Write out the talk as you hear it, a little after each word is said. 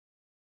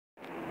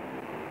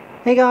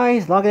Hey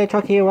guys, Lorcan the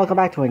Hedgehog here. Welcome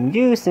back to a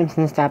new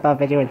Simpsons tap-out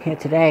video. And here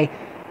today,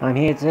 I'm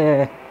here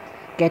to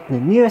get the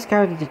newest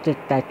character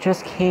that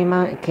just came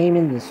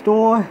into the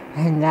store,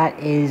 and that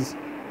is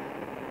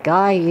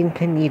Guy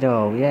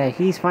Incognito. Yeah,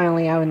 he's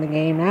finally out in the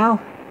game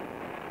now.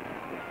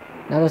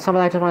 Now, there's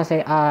something I just want to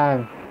say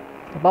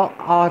about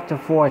Art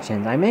of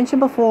Fortunes. I mentioned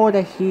before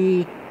that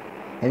in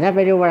that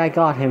video where I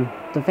got him,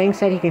 the thing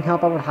said he can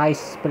help out with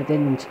heists, but it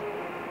didn't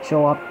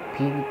show up.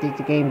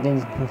 The game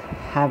didn't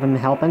have him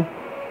helping.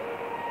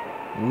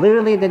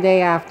 Literally the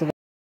day after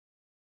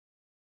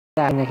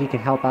that he can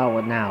help out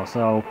with now,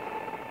 so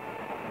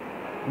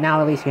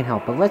now at least he can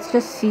help. But let's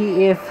just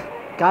see if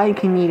Guy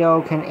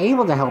Incognito can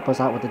able to help us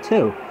out with the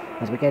two,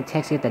 as we get a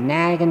text here, the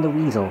Nag and the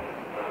Weasel,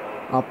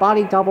 a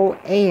body double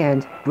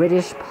and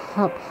British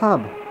pub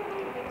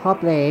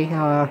lay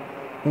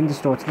in the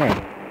store today.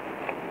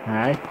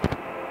 Alright.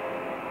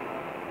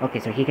 Okay,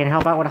 so he can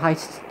help out with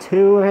heists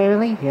too,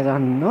 apparently. He has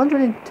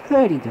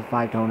 130 to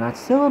 5 donuts,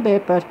 still a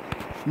bit, but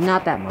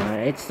not that much.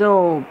 It's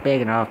still big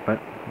enough, but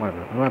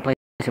whatever. I'm gonna play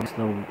with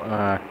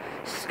the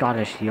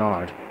Scottish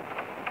yard.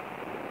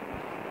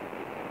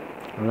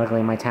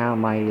 Luckily, my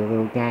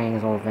little gang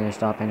is all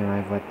finished up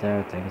anyway with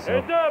their thing,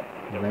 so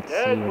let's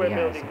see what he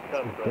has. A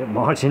bit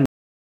margin.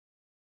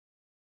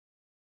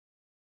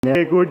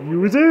 Good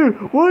user,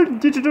 1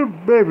 digital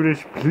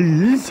beverage,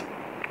 please.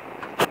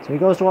 So he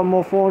goes to one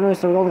more foreigner,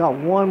 so we only got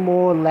one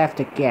more left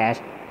to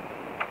get.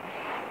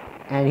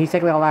 And he's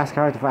technically our last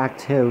character for Act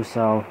 2,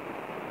 so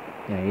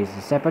yeah, he's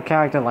a separate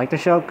character, like the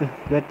show.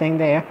 Good thing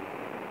there.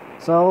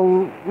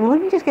 So let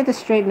me just get this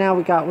straight now.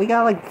 We got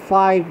like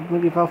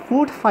maybe about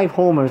 4 to 5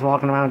 Homers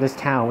walking around this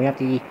town. We have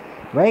the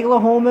regular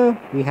Homer,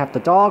 we have the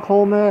dog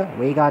Homer,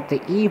 we got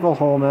the evil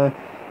Homer,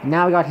 and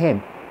now we got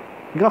him.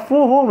 We got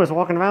 4 Homers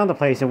walking around the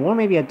place, and one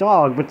may be a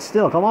dog, but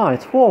still, come on,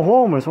 it's 4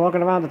 Homers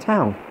walking around the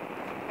town.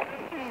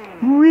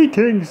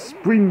 Greetings,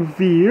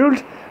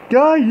 Springfield.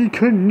 Guy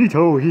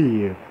Incognito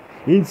here,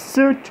 in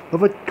search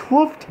of a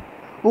quaff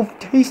of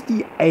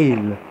tasty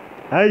ale.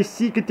 I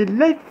seek a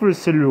delightful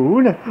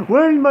saloon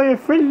run by a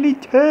friendly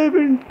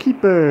tavern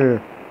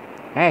keeper.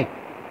 Hey,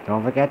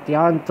 don't forget the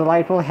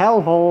undelightful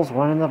hellholes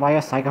running by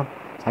a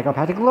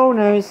psychopathic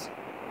loners.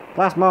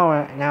 Last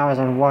moment now is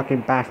in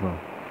working bathroom.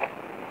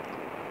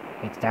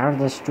 It's down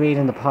to the street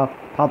in the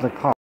public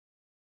park.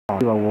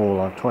 Do a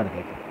roll of toilet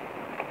paper.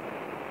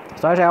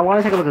 So actually, I want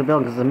to take a look at the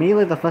building, because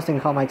immediately the first thing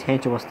that caught my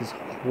attention was this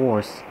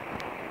horse.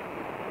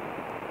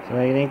 So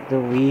I think the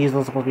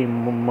Weasel's supposed to be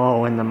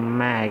Mo and the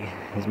Mag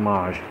is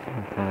Marge.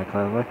 Kind of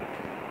clever.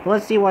 But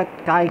let's see what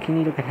Guy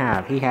Incognito can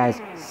have. He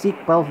has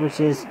seatbelt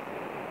switches,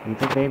 you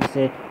can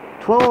babysit,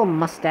 twirl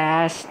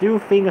mustache, stew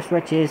finger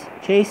stretches,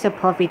 chase a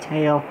puffy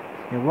tail,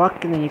 and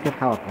work in the nuclear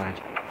power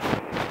plant.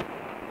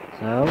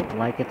 So,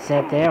 like it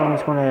said there, I'm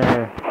just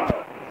gonna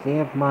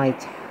clear up my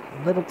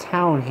little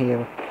town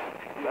here.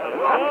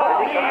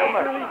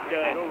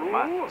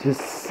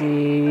 Just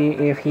see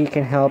if he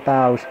can help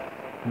out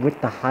with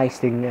the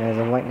heisting as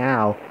of right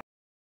now.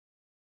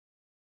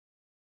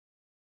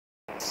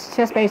 It's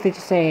just basically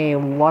just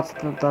saying what's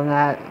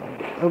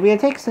it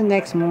takes the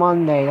next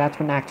Monday, that's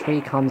when Act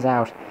 3 comes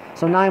out.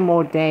 So 9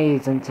 more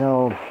days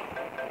until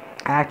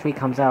Act 3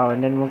 comes out,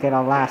 and then we'll get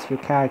our last few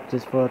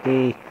characters for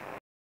the...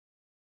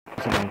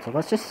 So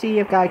let's just see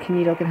if Guy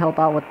Incognito can help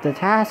out with the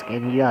task,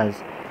 and he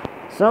does.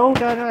 So,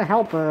 got a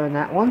helper in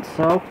that one,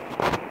 so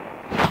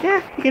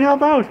yeah, he can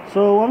help out.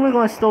 So I'm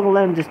gonna still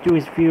let him just do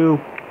his few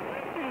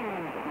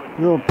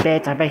little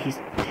bits. I bet he's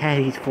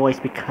Teddy's voice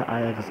because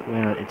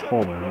it's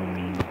Homer. I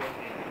mean,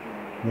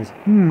 I'm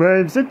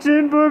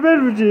searching for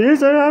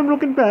beverages and I'm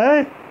looking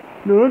back.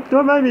 No,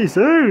 don't mind me,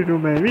 sir.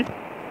 Don't mind me.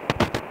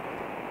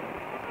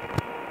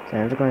 So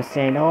I'm just gonna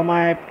send all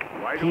my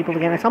people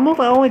again. Some of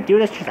I only do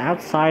this just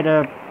outside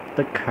of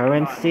the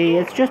currency.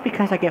 It's just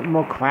because I get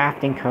more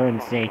crafting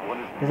currency.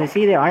 As I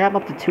see there, I have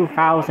up to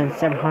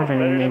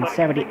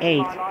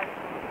 2,778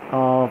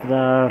 of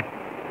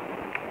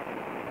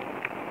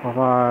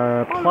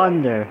our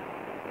plunder.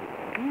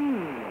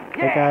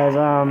 Because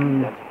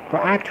for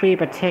Act 3 in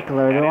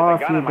particular, there are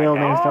a few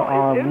buildings that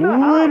are a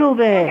little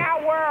bit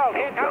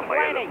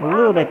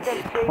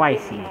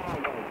pricey.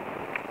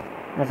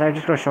 As I'm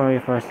just gonna show you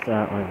first.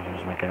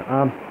 Right there.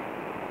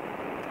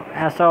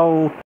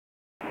 So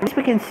at least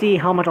we can see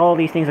how much all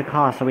these things are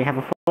cost. So we have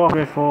a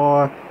 400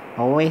 for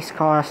a race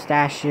car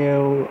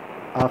statue,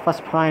 a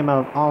first prime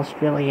of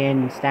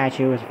Australian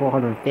statue is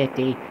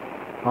 450,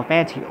 a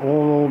fancy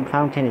old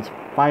fountain is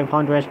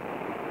 500,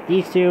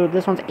 these two,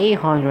 this one's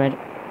 800,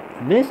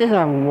 this is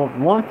a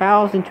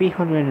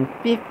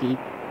 1,350,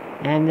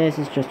 and this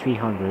is just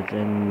 300,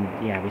 and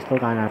yeah, we still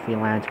got our free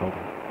land total.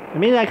 I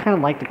mean, I kind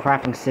of like the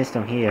crafting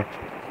system here,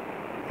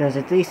 because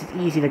at least it's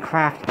easy to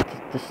craft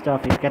the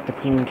stuff. You get the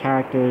premium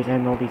characters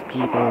and all these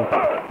people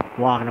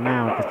walking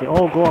around, because they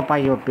all go up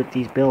by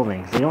these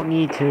buildings. They don't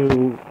need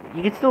to...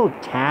 You can still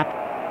tap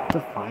to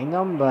find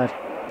them, but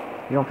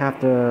you don't have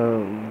to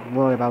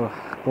worry about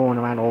going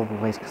around all over the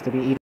place, because they'll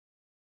be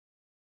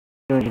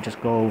either... You just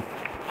go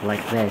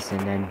like this,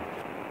 and then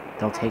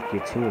they'll take you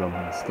to them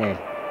instead.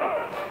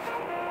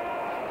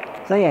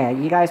 So yeah,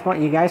 you guys want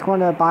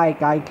to buy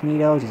Guy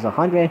Incognito? It's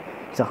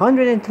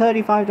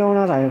 135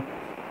 donuts. I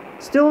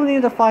still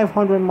need the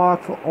 500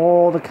 mark for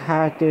all the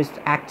characters,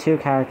 Act 2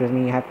 characters. I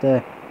mean, you have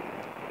to.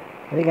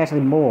 I think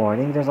actually more. I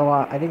think there's a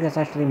lot. I think there's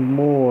actually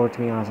more, to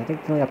be honest. I think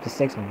it's only up to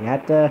 6 of them. You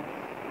have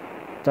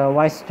the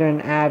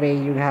Western Abbey.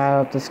 You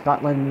have the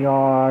Scotland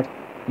Yard.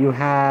 You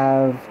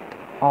have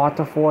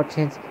Arthur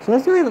Fortunes. So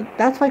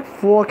that's like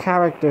 4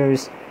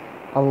 characters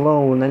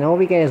alone, and all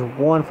we get is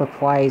 1 for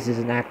prizes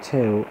in Act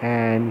 2,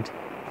 and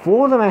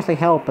 4 of them actually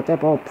help, but they're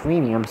both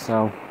premium,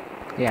 so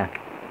yeah.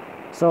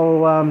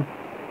 So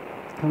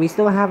we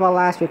still have our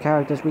last few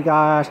characters. We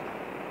got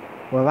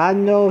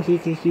Orlando.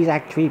 He's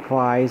Act 3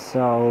 prize,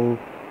 so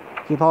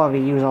he'll probably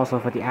be used also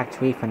for the Act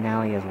 3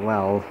 finale as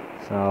well,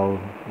 so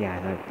yeah,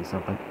 that'd be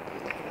something.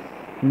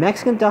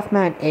 Mexican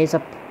Duffman is a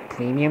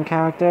premium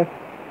character.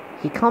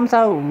 He comes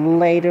out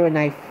later, and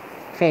I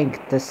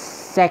think the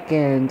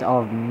 2nd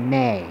of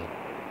May.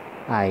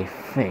 I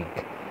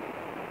think.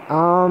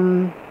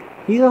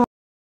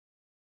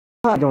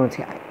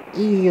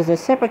 He's a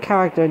separate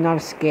character, not a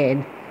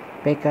skin,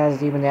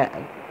 because even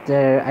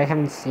I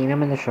haven't seen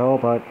him in the show,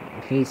 but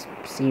he's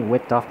seen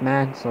with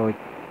Duffman, so it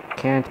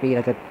can't be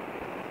like a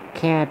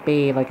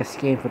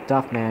skin for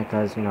Duffman,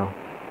 because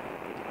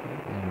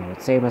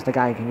it's same as the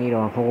Guy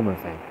Incognito and Homer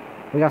thing.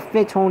 We got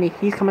Fit Tony.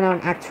 He's coming out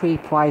in Act 3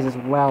 prize as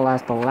well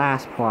as the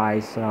last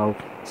prize, so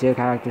 0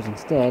 characters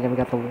instead. And we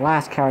got the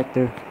last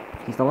character.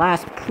 He's the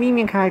last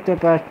premium character,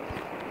 but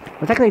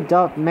technically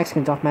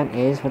Mexican Duffman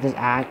is for this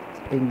act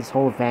in this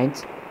whole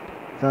event,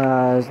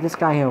 because this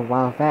guy here,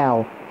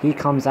 Val, he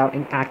comes out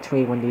in Act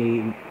 3 when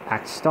the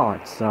act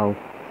starts. So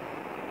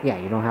yeah,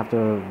 you don't have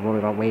to worry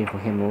about waiting for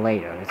him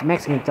later. It's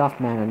Mexican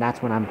Duffman, and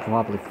that's when I'm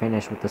probably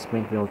finished with the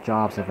Springfield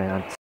Jobs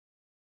event.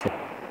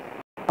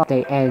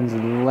 Update ends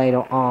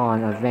later on,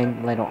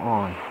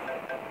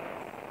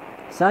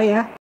 So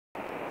yeah,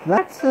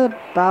 that's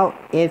about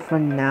it for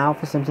now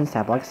for Simpsons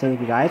Tab. Like I said,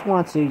 if you guys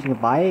want to, you can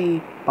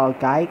buy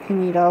Guy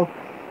Incognito.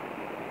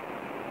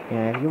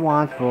 Yeah, if you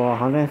want, for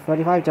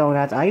 135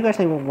 donuts. I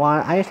actually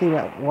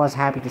was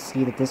happy to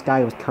see that this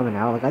guy was coming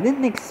out. Like, I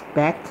didn't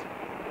expect.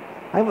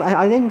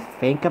 I didn't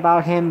think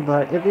about him,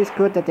 but it is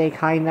good that they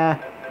kinda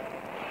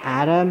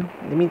add him.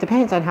 I mean, it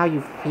depends on how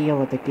you feel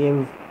that they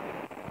give.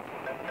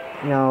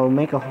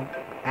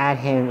 Add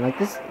him like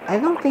this. I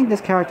don't think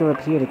this character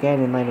appeared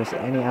again in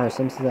any other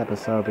Simpsons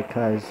episode,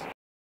 because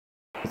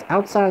it's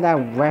outside of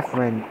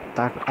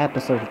that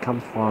episode he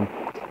comes from.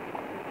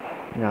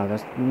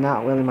 There's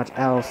not really much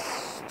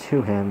else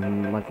to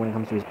him, like when it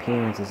comes to his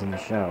appearances in the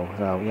show.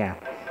 So yeah,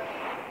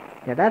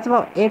 that's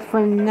about it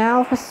for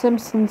now for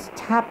Simpsons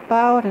Tap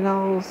Out, and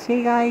I'll see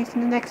you guys in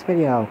the next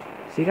video.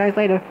 See you guys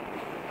later.